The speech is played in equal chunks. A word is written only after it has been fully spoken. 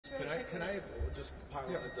Can I just pile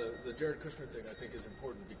on the Jared Kushner thing? I think is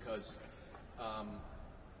important because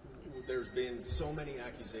there's been so many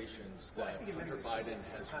accusations that Hunter Biden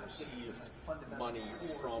has received money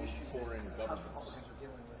from foreign governments.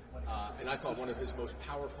 And I thought one of his most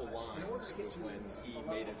powerful lines was when he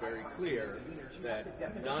made it very clear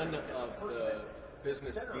that none of the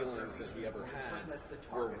business dealings that he ever had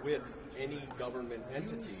were with any government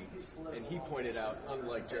entity. And he pointed out,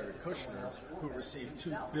 unlike Jared Kushner, who received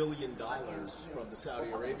 $2 billion from the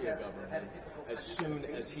Saudi Arabia government as soon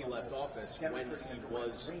as he left office when he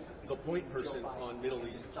was the point person on Middle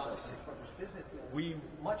East policy. We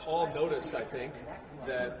all noticed, I think,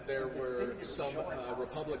 that there were some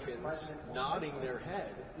Republicans nodding their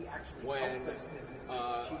head when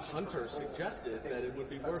Hunter suggested that it would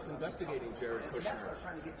be worth investigating Jared Kushner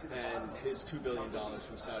and his $2 billion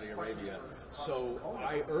from Saudi Arabia. So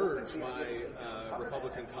I urge my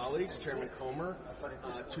Republican colleagues, Chairman Comer,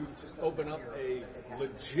 to open up a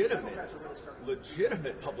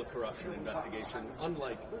legitimate public corruption investigation,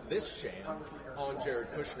 unlike this sham, on Jared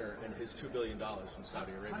Kushner and his $2 billion from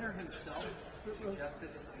Saudi Arabia. Hunter himself suggested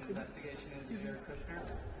an investigation into Jared Kushner.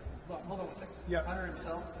 Well, hold on one second. Yeah. Hunter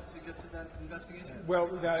himself suggested that investigation? Well,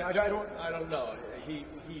 I don't know. He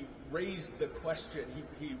raised the question.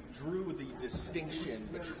 He drew the distinction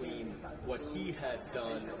between what he had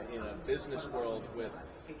done in a business world with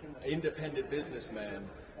independent businessmen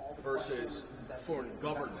versus foreign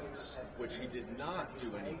governments, which he did not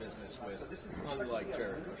do any business with, unlike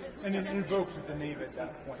Jared Kushner. And invoked the name at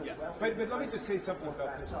that point. Yes. But let me just say something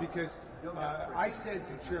about this, because I said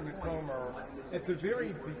to Chairman Comer at the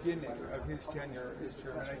very beginning of his tenure as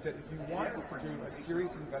chairman, I said, if you want us to do a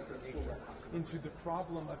serious investigation into the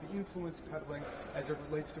problem of influence peddling as it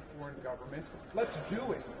relates to foreign government, let's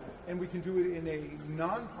do it. And we can do it in a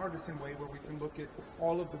nonpartisan way where we can look at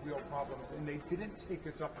all of the real problems. And they didn't take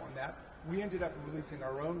us up on that. We ended up releasing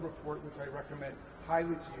our own report, which I recommend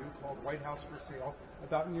highly to you, called White House for Sale,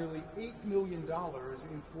 about nearly $8 million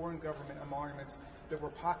in foreign government emoluments that were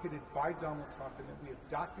pocketed by Donald Trump and that we have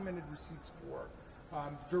documented receipts for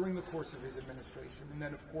during the course of his administration. And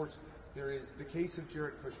then, of course, there is the case of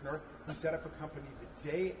Jared Kushner, who set up a company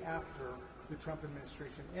the day after the Trump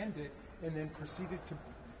administration ended and then proceeded to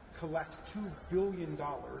collect $2 billion,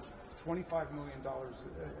 $25 million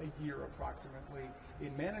a year approximately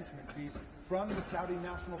in management fees from the Saudi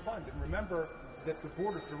National Fund. And remember that the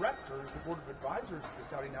board of directors, the board of advisors of the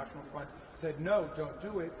Saudi National Fund said, no, don't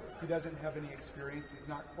do it. He doesn't have any experience. He's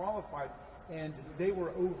not qualified. And they were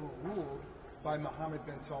overruled by Mohammed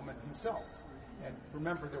bin Salman himself. And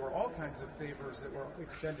remember, there were all kinds of favors that were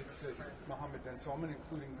extended to Mohammed bin Salman,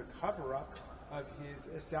 including the cover-up of his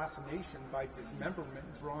assassination by dismemberment,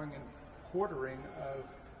 drawing and quartering of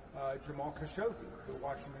Jamal Khashoggi, the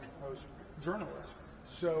Washington Post journalist.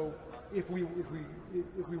 So if we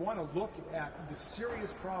want to look at the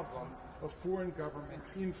serious problem of foreign government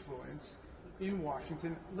influence in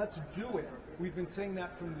Washington, let's do it. We've been saying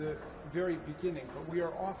that from the very beginning, but we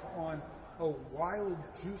are off on a wild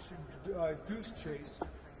goose chase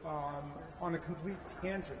on a complete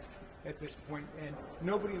tangent at this point, and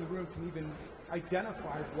nobody in the room can even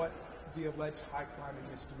identify what the alleged high crime and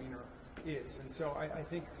misdemeanor is. And so I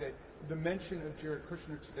think that the mention of Jared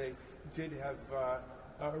Kushner today did have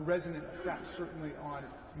a resonant effect, certainly on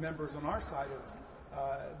members on our side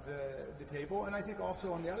of the table, and I think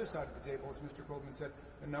also on the other side of the table, as Mr. Goldman said,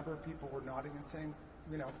 a number of people were nodding and saying,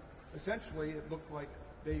 essentially it looked like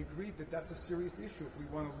they agreed that that's a serious issue if we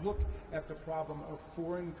want to look at the problem of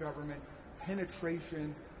foreign government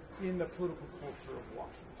penetration in the political culture of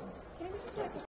Washington. Can I just